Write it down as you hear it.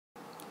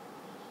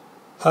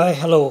Hi,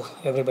 hello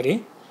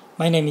everybody.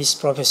 My name is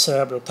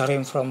Professor Abdul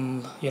Karim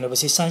from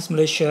University of Science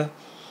Malaysia,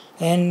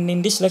 and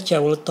in this lecture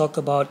I will talk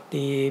about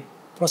the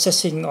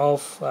processing of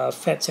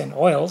fats and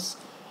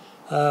oils.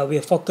 We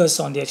are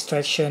focused on the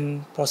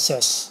extraction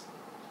process.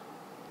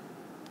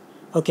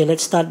 Okay,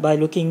 let's start by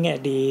looking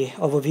at the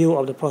overview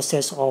of the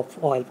process of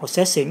oil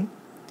processing.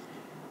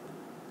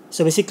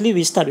 So basically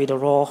we start with the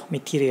raw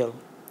material.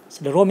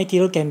 So the raw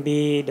material can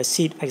be the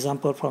seed, for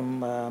example,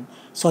 from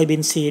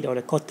soybean seed or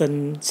the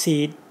cotton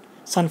seed,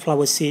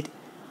 sunflower seed,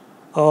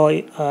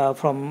 or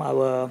from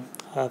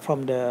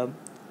the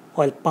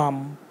oil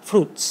palm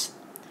fruits.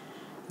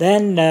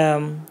 Then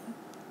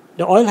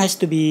the oil has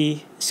to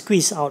be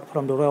squeezed out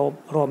from the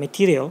raw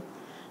material.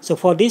 So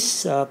for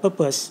this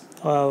purpose,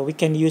 we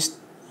can use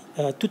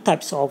two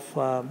types of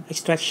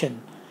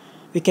extraction.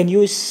 We can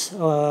use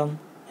an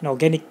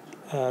organic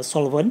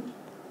solvent.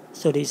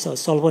 So this is a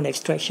solvent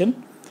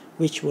extraction,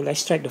 which will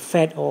extract the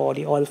fat or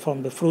the oil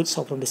from the fruits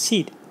or from the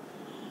seed.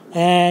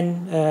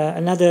 And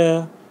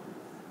another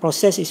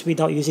process is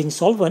without using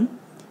solvent,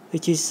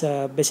 which is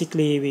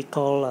basically we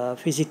call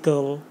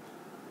physical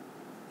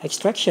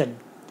extraction.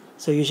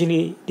 So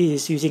usually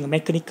this is using a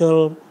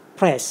mechanical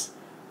press,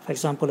 for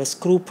example a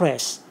screw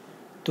press,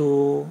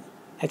 to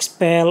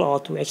expel or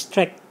to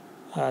extract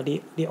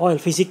the oil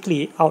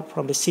physically out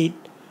from the seed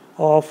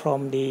or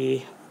from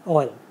the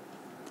oil.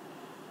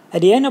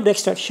 At the end of the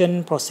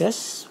extraction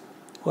process,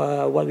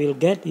 what we'll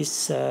get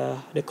is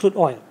the crude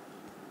oil.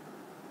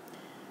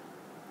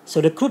 So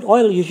the crude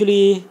oil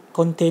usually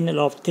contain a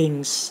lot of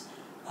things,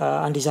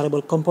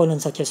 undesirable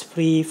components such as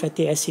free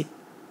fatty acid,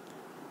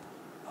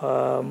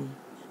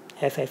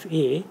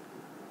 FFA,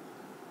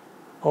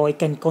 or it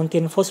can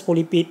contain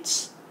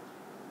phospholipids,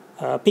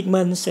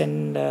 pigments,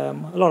 and a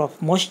lot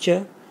of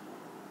moisture.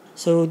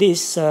 So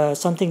this is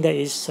something that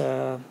is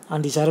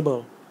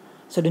undesirable.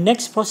 So the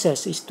next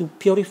process is to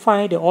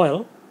purify the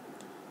oil,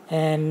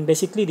 and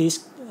basically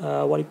this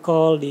what we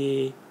call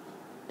the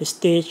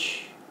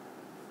stage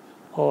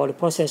or the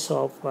process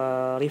of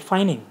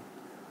refining.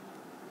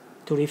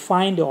 To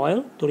refine the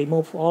oil, to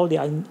remove all the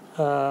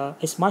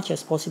as much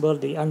as possible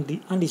the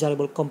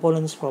undesirable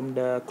components from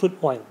the crude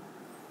oil.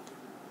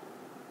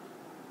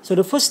 So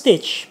the first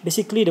stage,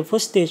 basically the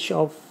first stage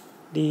of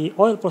the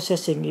oil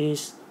processing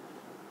is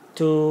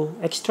to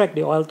extract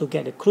the oil to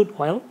get the crude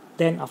oil.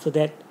 Then after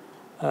that,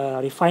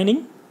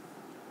 refining.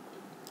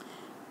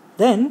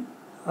 Then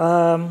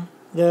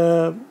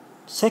the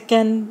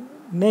second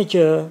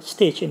major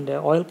stage in the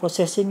oil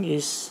processing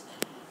is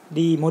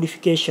the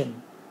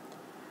modification.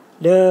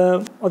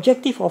 The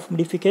objective of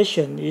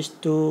modification is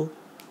to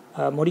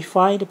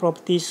modify the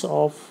properties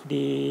of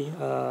the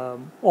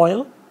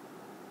oil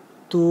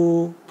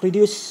to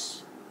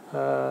produce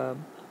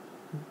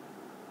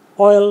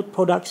oil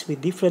products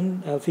with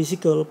different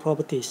physical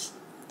properties.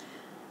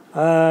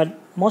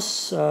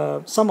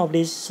 Some of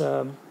these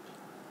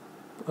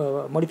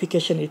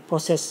modification is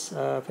process,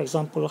 for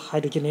example,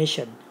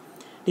 hydrogenation.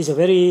 This is a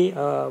very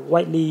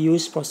widely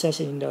used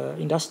process in the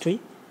industry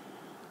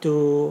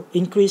to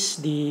increase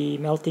the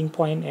melting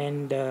point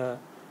and the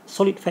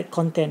solid fat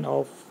content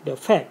of the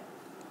fat.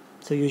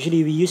 So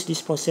usually we use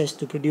this process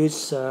to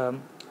produce a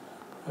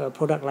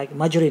product like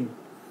margarine.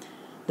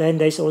 Then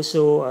there is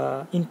also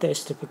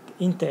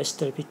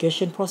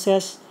interesterification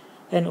process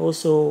and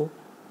also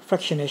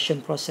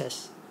fractionation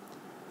process.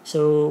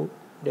 So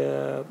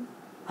the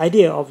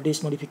idea of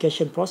this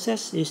modification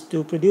process is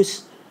to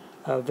produce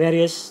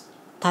various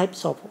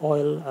types of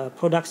oil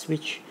products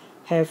which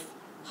have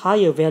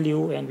higher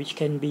value and which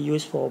can be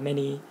used for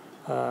many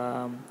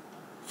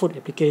food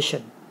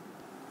application.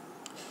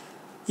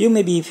 You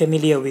may be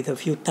familiar with a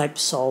few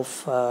types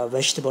of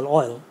vegetable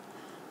oil,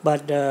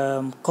 but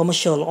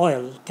commercial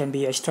oil can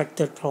be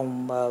extracted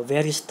from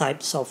various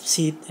types of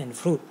seed and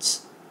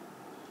fruits.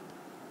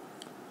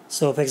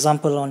 So for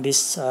example, on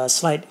this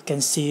slide you can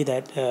see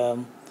that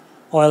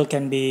oil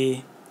can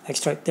be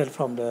extracted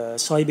from the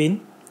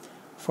soybean,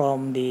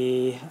 from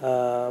the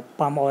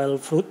palm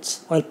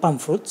fruits,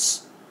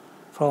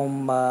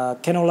 from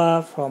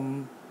canola,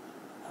 from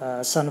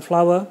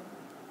sunflower,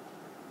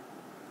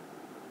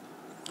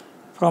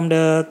 from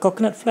the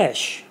coconut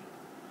flesh,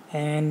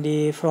 and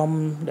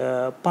from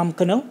the palm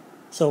kernel.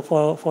 So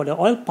for the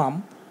oil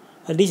palm,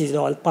 this is the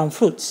oil palm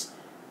fruits.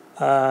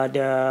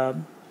 The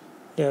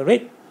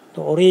red,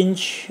 the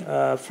orange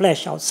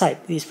flesh outside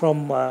is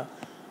from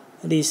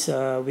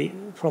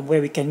from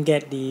where we can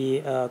get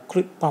the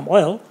crude palm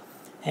oil,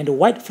 and the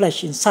white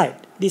flesh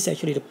inside, this is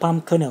actually the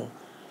palm kernel,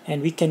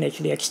 and we can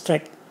actually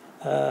extract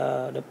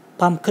the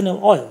palm kernel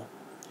oil,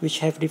 which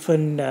have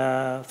different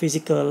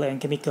physical and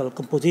chemical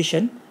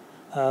composition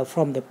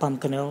from the palm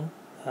kernel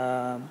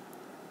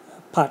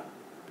part.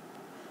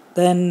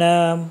 Then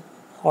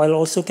oil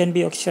also can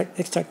be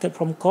extracted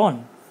from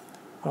corn,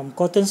 from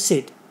cotton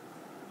seed,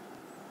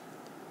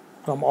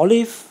 from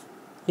olive,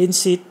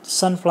 linseed,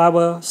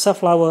 sunflower,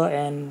 safflower,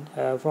 and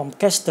from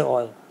castor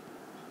oil.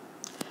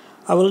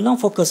 I will now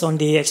focus on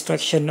the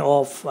extraction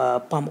of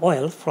palm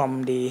oil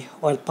from the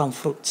oil palm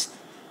fruits.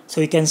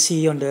 So you can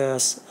see on the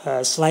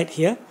slide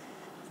here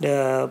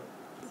the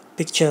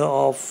picture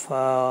of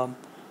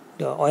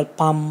the oil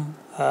palm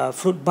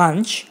fruit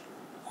bunch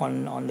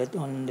on the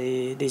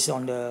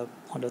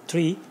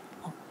tree,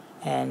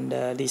 and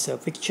this is a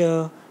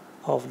picture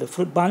of the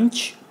fruit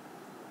bunch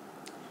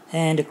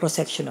and the cross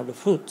section of the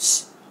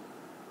fruits.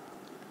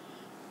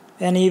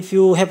 And if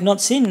you have not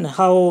seen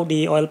how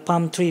the oil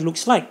palm tree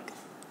looks like,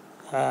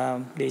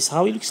 this is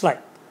how it looks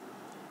like.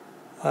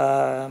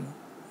 The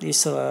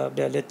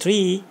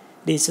tree,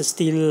 this is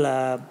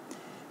still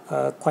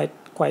quite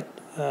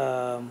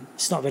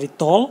it's not very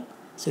tall,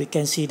 so you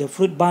can see the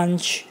fruit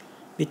bunch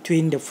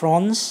between the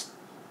fronds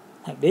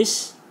like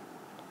this.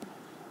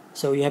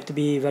 So you have to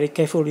be very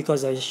careful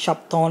because there's a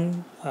sharp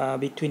thorn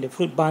between the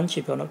fruit bunch.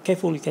 If you're not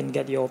careful, you can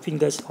get your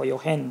fingers or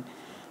your hand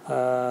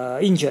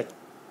injured.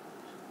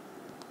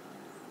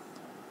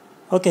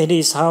 Okay,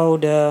 this is how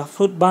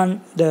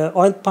the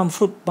oil palm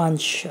fruit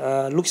bunch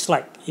looks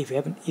like if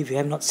you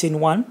have not seen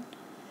one.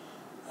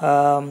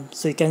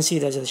 So you can see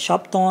there's a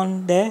sharp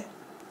thorn there,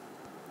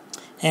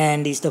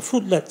 and it's the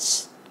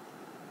fruitlets.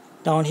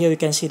 Down here you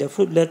can see the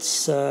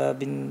fruitlets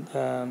been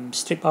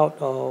stripped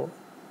out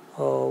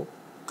or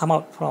come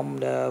out from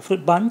the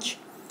fruit bunch.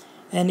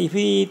 And if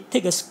we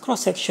take a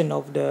cross section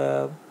of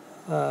the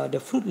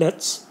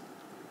fruitlets,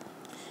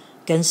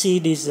 you can see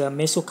this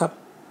mesocarp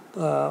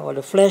or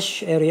the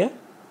flesh area.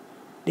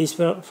 This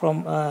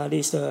from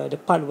the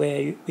part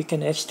where we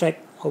can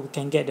extract or we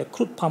can get the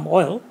crude palm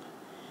oil,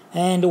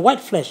 and the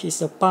white flesh is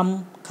the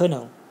palm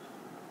kernel,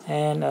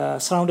 and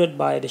surrounded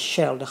by the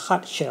shell, the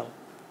hard shell.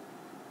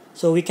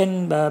 So we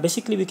can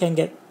basically we can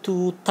get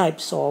two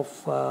types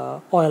of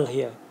oil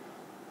here: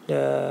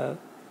 the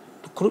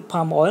crude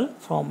palm oil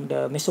from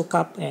the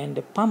mesocarp, and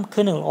the palm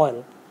kernel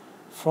oil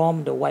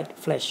from the white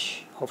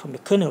flesh or from the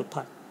kernel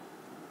part.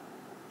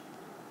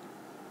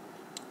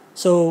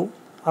 So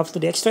after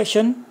the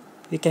extraction,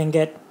 we can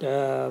get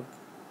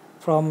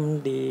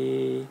from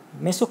the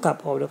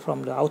mesocarp or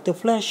from the outer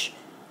flesh,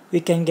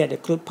 we can get the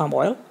crude palm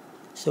oil.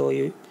 So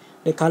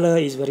the color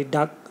is very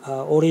dark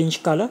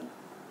orange color,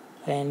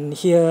 and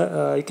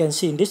here you can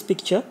see in this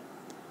picture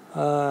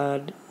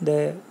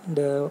the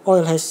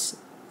oil has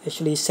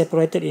actually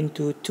separated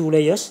into two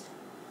layers.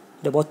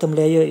 The bottom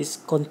layer is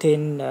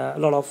contain a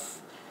lot of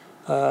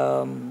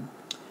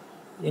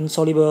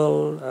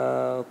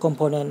insoluble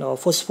component or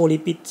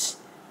phospholipids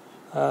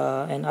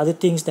and other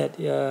things that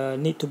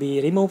need to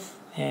be removed,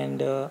 and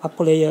the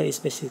upper layer is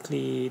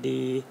basically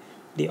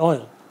the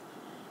oil.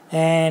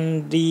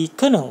 And the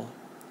kernel,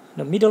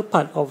 the middle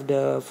part of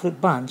the fruit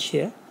bunch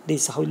here,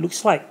 this is how it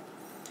looks like.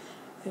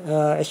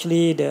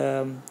 Actually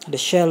the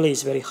shell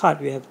is very hard.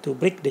 We have to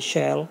break the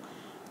shell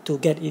to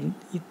get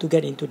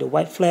into the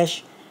white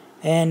flesh,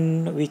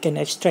 and we can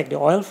extract the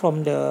oil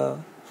from the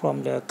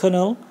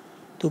kernel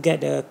to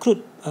get the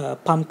crude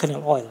palm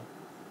kernel oil.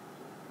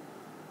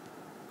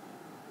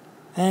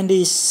 And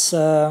this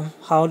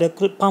how the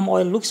crude palm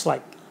oil looks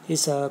like.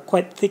 It's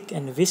quite thick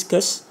and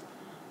viscous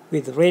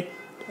with red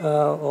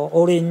or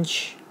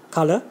orange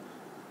color.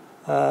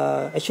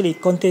 Actually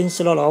it contains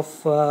a lot of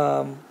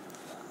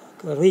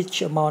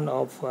rich amount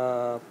of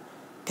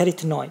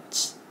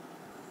carotenoids.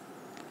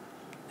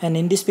 And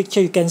in this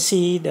picture you can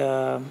see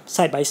the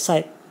side by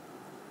side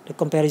the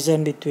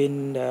comparison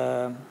between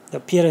the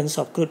appearance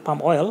of crude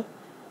palm oil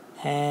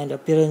and the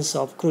appearance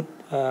of crude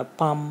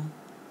palm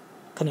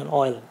kernel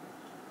oil.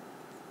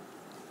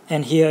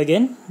 And here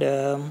again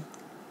the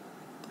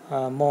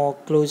more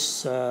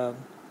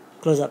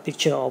close-up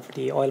picture of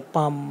the oil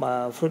palm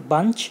fruit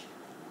bunch.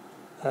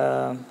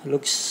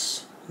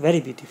 Looks very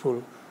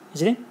beautiful,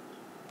 isn't it?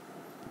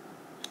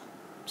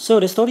 So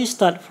the story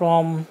starts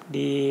from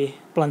the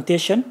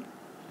plantation.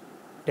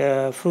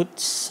 The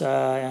fruits,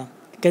 you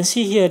can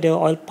see here the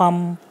oil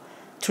palm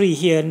tree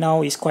here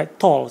now is quite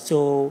tall,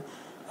 so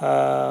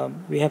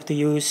we have to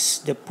use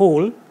the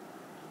pole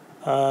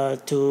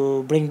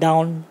to bring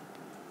down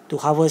to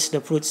harvest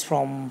the fruits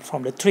from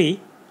the tree.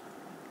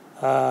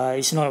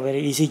 It's not a very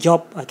easy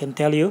job, I can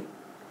tell you.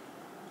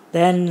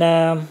 Then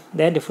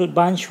the fruit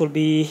bunch will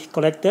be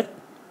collected.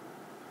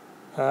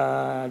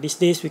 These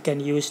days we can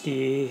use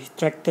the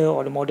tractor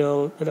or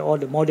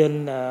the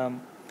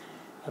modern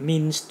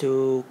means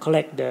to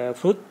collect the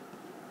fruit.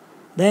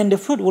 Then the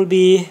fruit will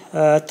be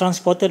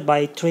transported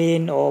by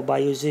train or by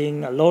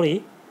using a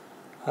lorry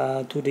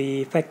to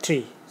the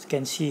factory. As you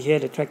can see here,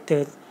 the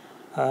tractor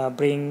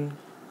bring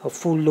a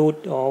full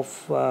load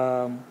of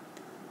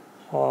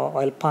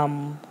oil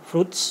palm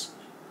fruits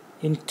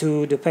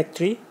into the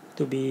factory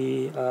to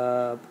be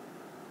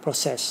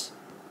processed.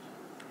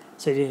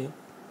 So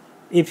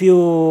if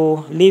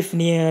you live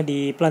near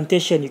the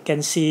plantation, you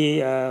can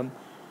see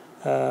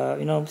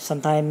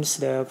sometimes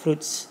the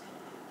fruits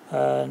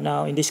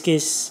now in this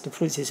case the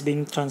fruits is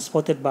being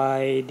transported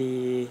by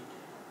the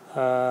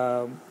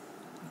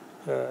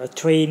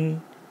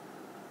train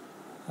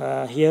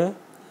here,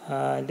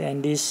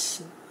 and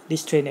this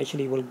train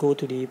actually will go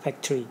to the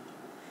factory.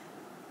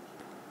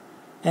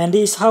 And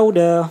this is how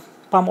the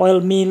palm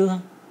oil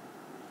mill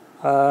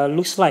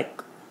looks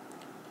like.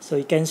 So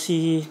you can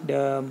see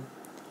the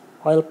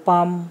oil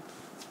palm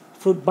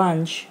fruit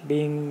bunch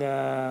being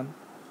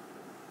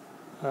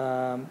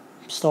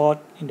stored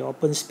in the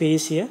open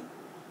space here,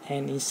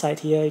 and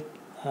inside here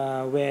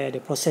where the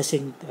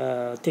processing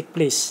take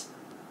place.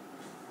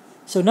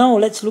 So now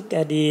let's look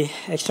at the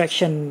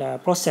extraction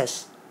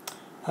process.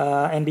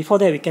 And before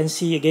that, we can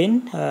see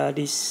again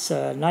this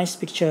nice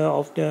picture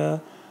of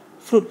the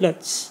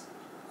fruitlets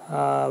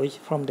which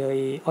from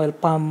the oil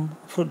palm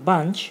fruit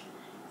bunch,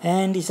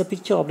 and it's a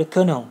picture of the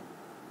kernel.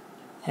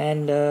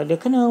 And the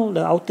kernel,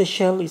 the outer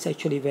shell, is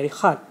actually very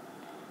hard.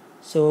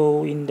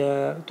 So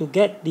to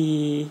get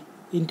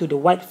into the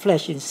white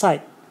flesh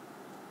inside,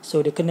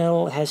 so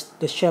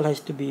the shell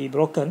has to be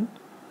broken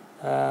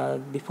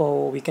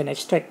before we can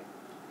extract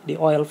the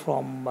oil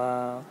from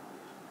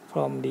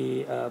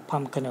the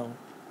palm kernel.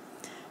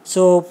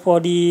 So for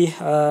the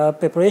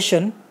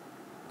preparation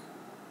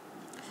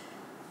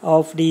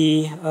of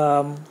the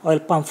oil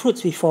palm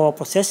fruits before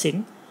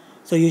processing,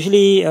 so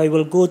usually I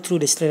will go through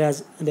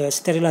the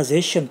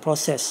sterilization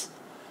process.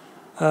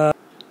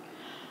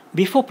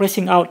 Before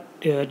pressing out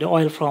the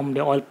oil from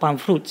the oil palm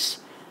fruits,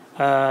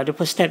 the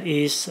first step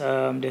is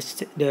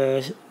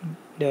the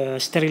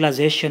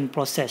sterilization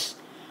process.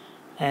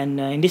 And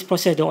in this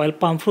process, the oil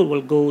palm fruit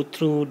will go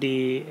through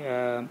the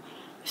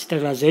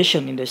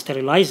sterilization in the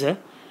sterilizer.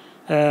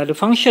 The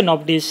function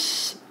of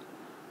this,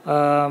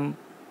 the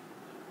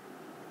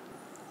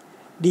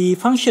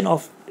function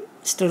of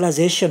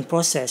sterilization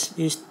process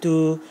is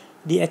to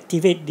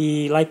deactivate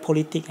the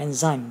lipolytic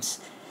enzymes.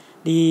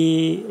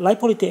 The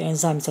lipolytic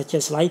enzymes such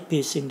as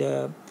lipase in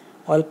the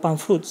oil palm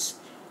fruits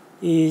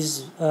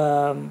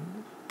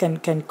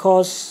can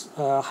cause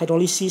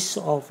hydrolysis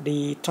of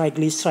the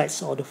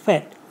triglycerides or the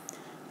fat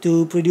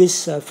to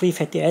produce free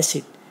fatty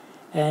acid,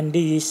 and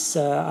this is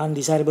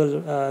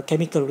undesirable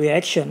chemical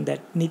reaction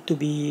that need to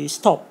be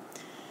stopped.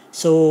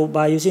 So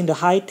by using the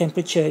high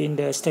temperature in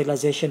the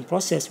sterilization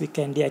process, we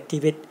can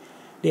deactivate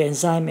the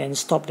enzyme and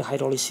stop the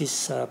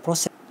hydrolysis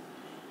process.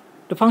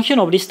 The function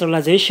of this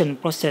sterilization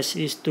process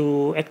is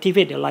to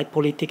activate the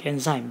lipolytic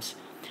enzymes.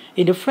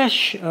 In the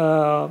fresh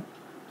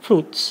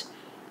fruits,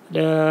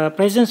 the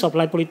presence of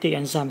lipolytic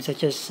enzymes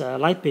such as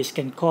lipase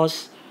can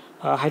cause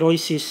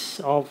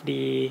hydrolysis of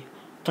the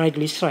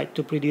triglyceride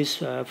to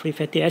produce free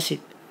fatty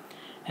acid,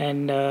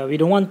 and we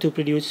don't want to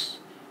produce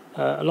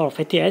a lot of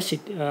fatty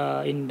acid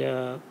in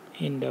the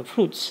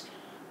fruits,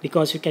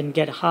 because you can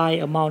get high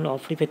amount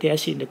of free fatty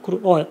acid in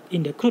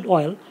the crude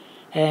oil,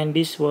 and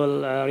this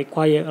will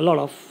require a lot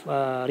of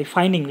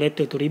refining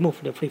later to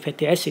remove the free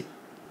fatty acid.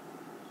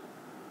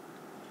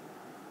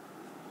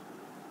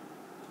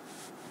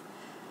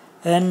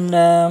 And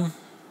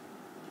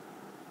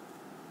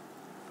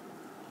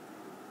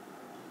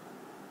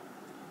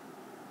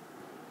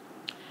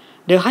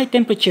the high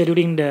temperature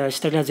during the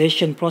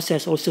sterilization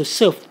process also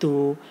serves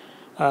to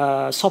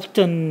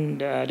soften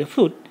the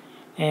fruit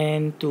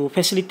and to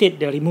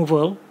facilitate the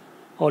removal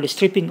or the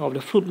stripping of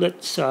the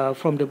fruitlets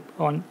from the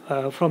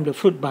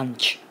fruit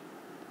bunch.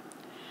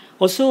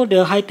 Also,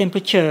 the high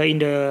temperature in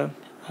the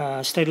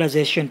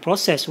sterilization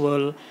process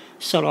will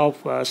sort of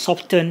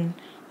soften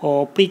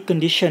or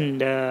precondition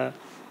the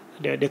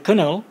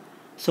kernel,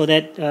 so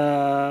that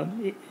the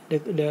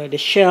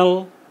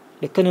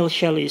kernel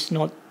shell is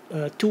not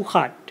too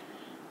hard.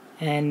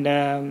 And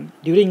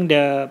during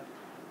the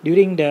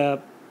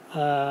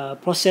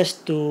process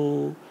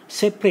to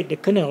separate the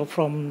kernel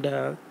from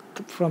the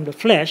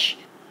flesh,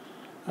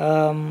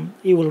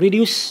 it will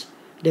reduce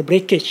the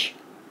breakage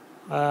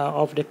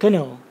of the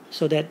kernel,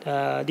 so that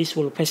this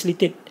will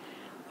facilitate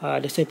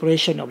the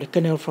separation of the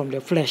kernel from the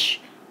flesh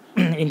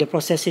in the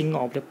processing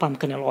of the palm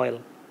kernel oil.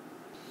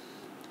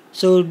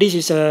 So this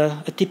is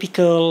a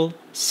typical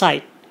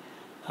site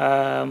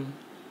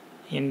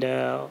in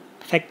the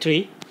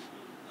factory.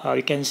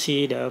 You can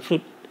see the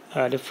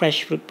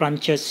fresh fruit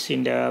branches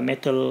in the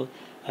metal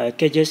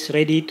cages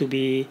ready to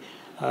be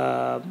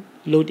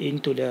loaded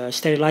into the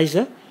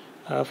sterilizer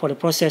for the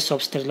process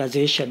of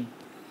sterilization.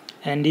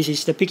 And this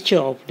is the picture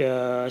of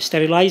the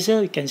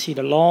sterilizer. You can see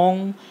the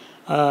long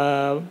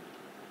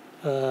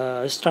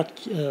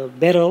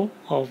barrel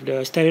of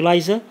the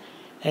sterilizer,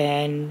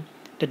 and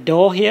the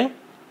door here,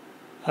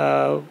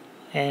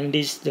 and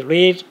this the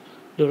rail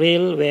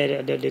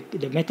where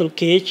the metal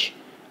cage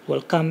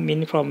will come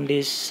in from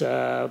this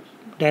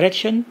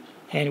direction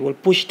and will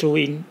push through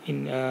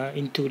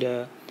into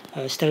the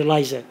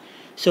sterilizer.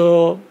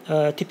 So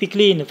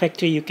typically in the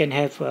factory you can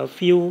have a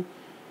few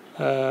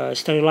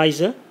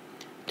sterilizer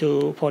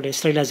for the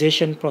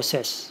sterilization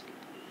process.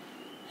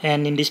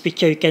 And in this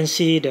picture you can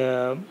see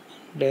the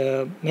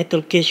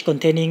metal cage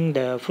containing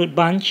the fruit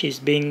bunch is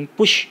being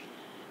pushed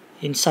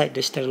inside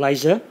the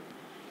sterilizer.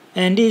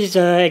 And this is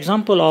an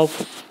example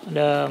of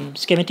the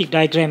schematic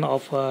diagram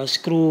of a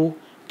screw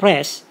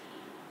press.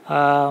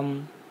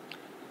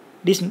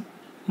 This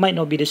might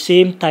not be the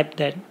same type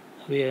that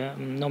we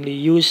normally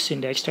use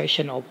in the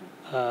extraction of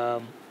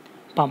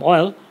palm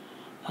oil.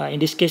 In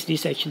this case,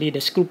 this is actually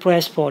the screw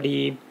press for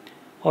the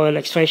oil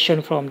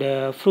extraction from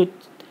the fruit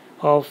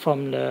or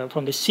from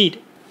the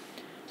seed.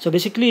 So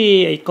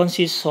basically, it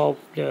consists of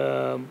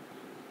the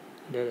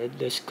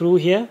screw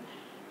here,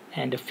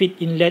 and the feed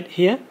inlet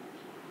here,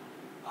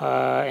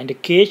 and the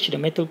cage, the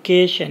metal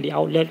cage, and the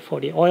outlet for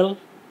the oil,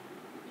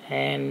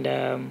 and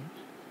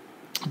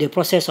the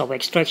process of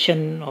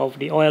extraction of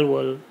the oil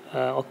will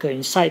occur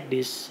inside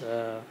this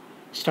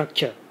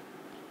structure.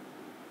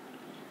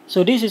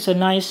 So this is a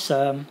nice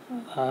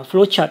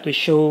flow chart to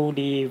show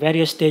the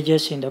various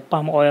stages in the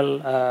palm oil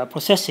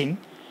processing.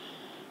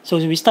 So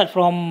we start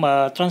from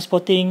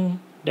transporting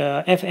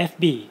the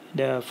FFB,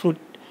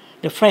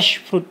 the fresh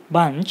fruit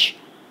bunch,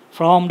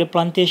 from the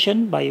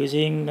plantation by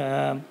using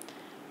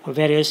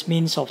various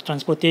means of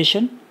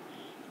transportation.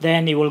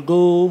 Then it will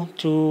go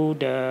to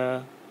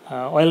the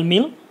oil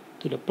mill,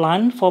 to the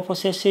plant for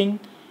processing.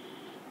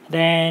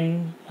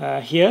 Then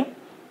here,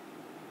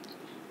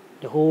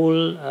 the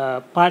whole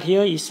part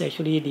here is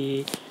actually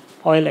the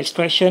oil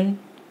extraction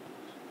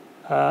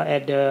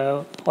at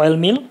the oil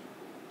mill,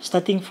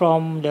 starting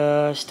from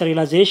the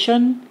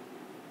sterilization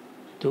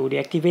to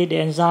deactivate the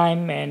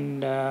enzyme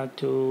and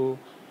to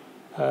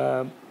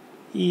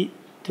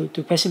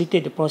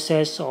facilitate the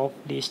process of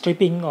the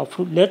stripping of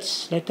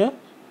fruitlets later.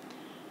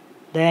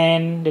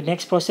 Then the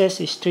next process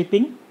is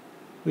stripping,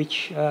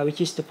 which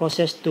is the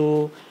process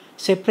to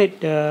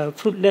separate the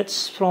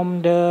fruitlets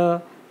from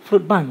the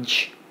fruit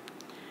bunch.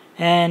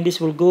 And this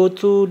will go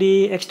through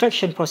the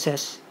extraction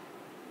process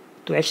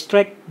to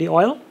extract the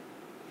oil,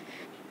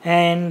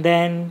 and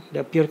then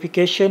the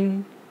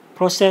purification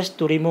process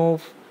to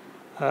remove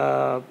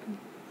the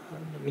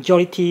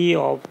majority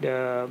of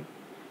the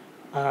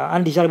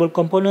undesirable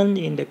component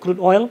in the crude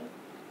oil.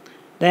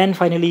 Then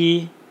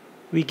finally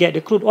we get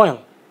the crude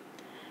oil.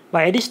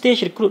 But at this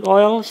stage, the crude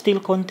oil still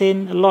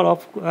contain a lot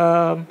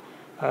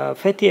of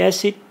fatty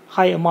acid,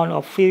 high amount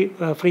of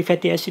free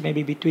fatty acid,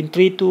 maybe between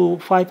 3 to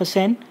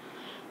 5%.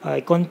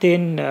 It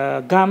contain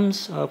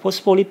gums,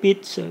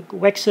 phospholipids,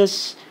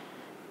 waxes,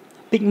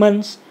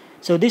 pigments.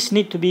 So this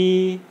need to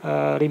be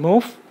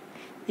removed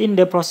in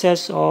the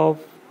process of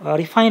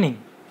refining.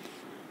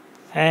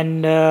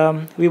 And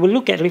we will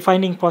look at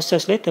refining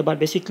process later, but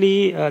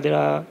basically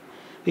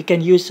we can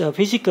use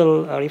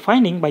physical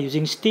refining by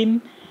using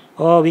steam,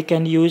 or we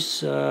can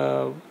use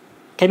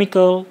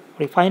chemical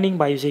refining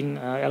by using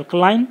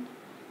alkaline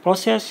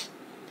process.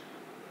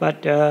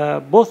 But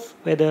both,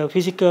 whether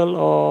physical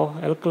or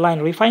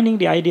alkaline refining,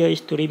 the idea is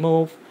to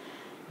remove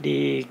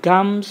the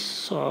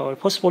gums or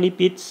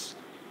phospholipids,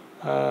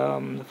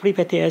 free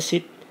fatty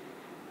acid.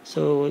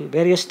 So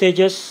various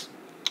stages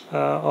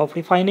of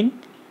refining,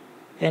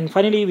 and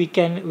finally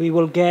we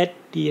will get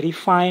the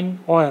refined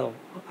oil.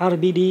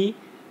 RBD,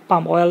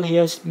 palm oil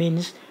here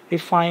means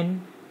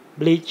refined,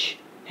 bleach,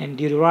 and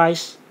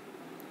deodorized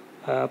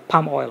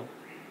palm oil.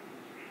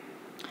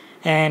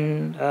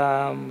 And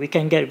we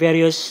can get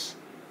various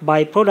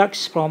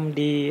byproducts from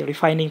the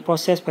refining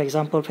process, for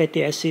example,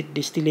 fatty acid,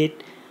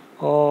 distillate,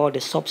 or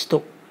the soap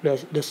stock.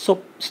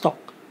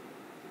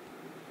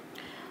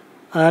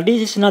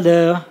 This is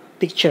another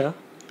picture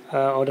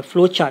or the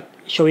flow chart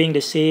showing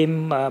the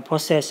same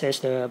process as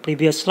the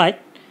previous slide.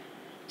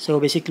 So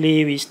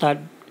basically we start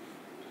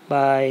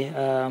by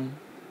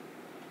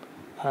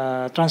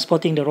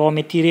transporting the raw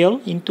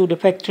material into the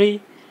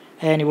factory,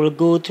 and it will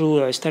go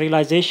through a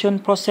sterilization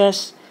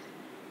process,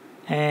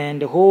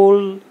 and the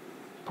whole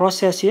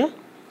process here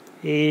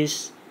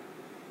is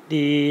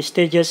the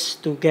stages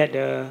to get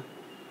the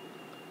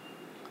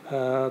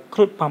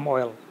crude palm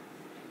oil.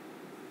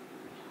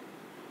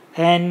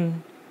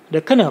 And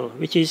the kernel,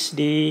 which is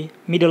the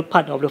middle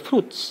part of the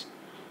fruits,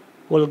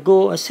 will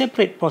go a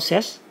separate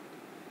process,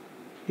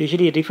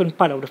 usually a different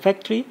part of the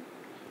factory,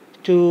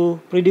 to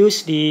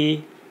produce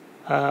the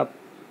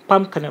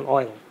palm kernel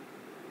oil.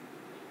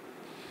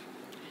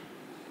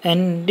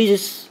 And this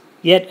is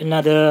yet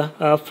another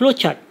flow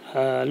chart.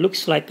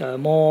 Looks like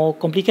more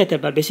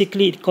complicated, but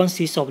basically it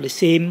consists of the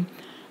same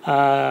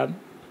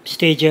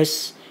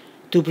stages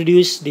to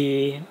produce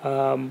the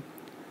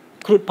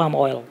crude palm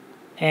oil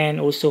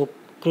and also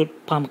crude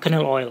palm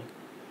kernel oil.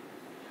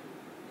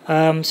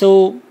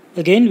 So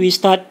again, we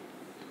start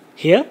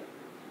here.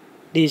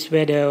 This is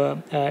where the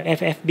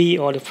FFB,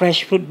 or the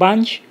fresh fruit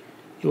bunch,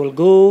 it will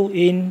go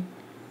in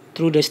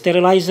through the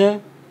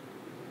sterilizer,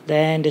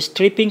 then the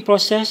stripping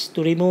process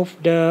to remove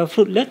the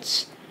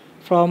fruitlets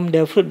from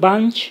the fruit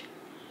bunch,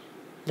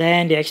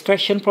 then the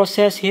extraction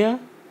process here,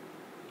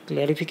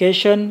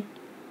 clarification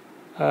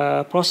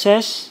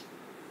process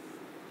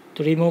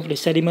to remove the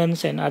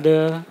sediments and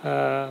other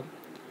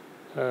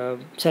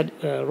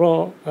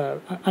raw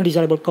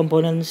undesirable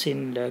components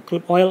in the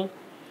crude oil,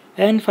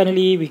 and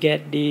finally we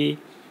get the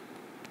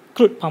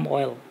crude palm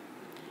oil.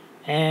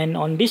 And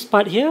on this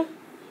part here,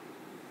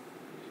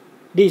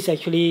 this is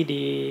actually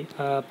the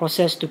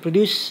process to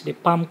produce the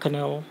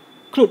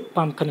crude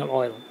palm kernel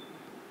oil.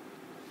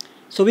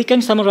 So we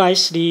can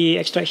summarize the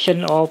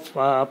extraction of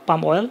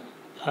palm oil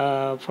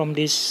from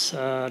this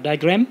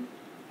diagram.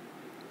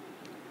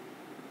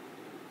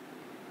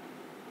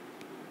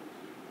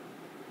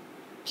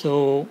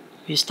 So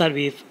we start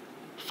with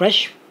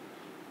fresh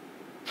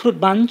fruit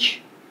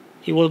bunch.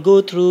 It will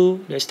go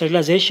through the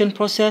sterilization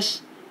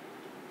process,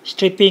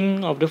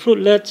 stripping of the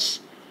fruitlets,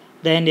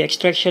 then the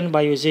extraction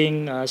by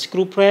using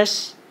screw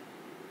press,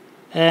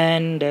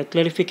 and the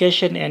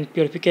clarification and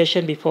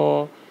purification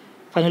before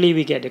finally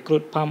we get the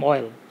crude palm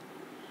oil.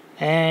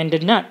 And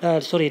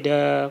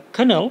the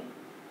kernel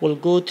will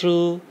go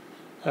through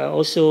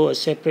also a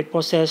separate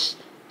process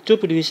to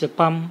produce the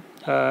palm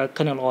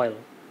kernel oil.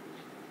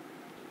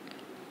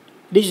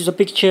 This is a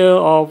picture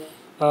of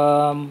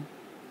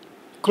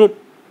crude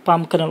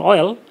palm kernel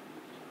oil,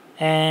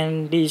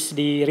 and this is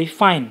the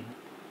refined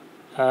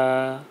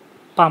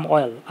palm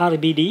oil.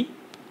 RBD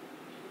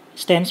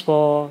stands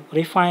for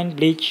refined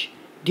bleach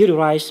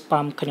deodorized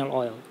palm kernel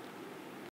oil.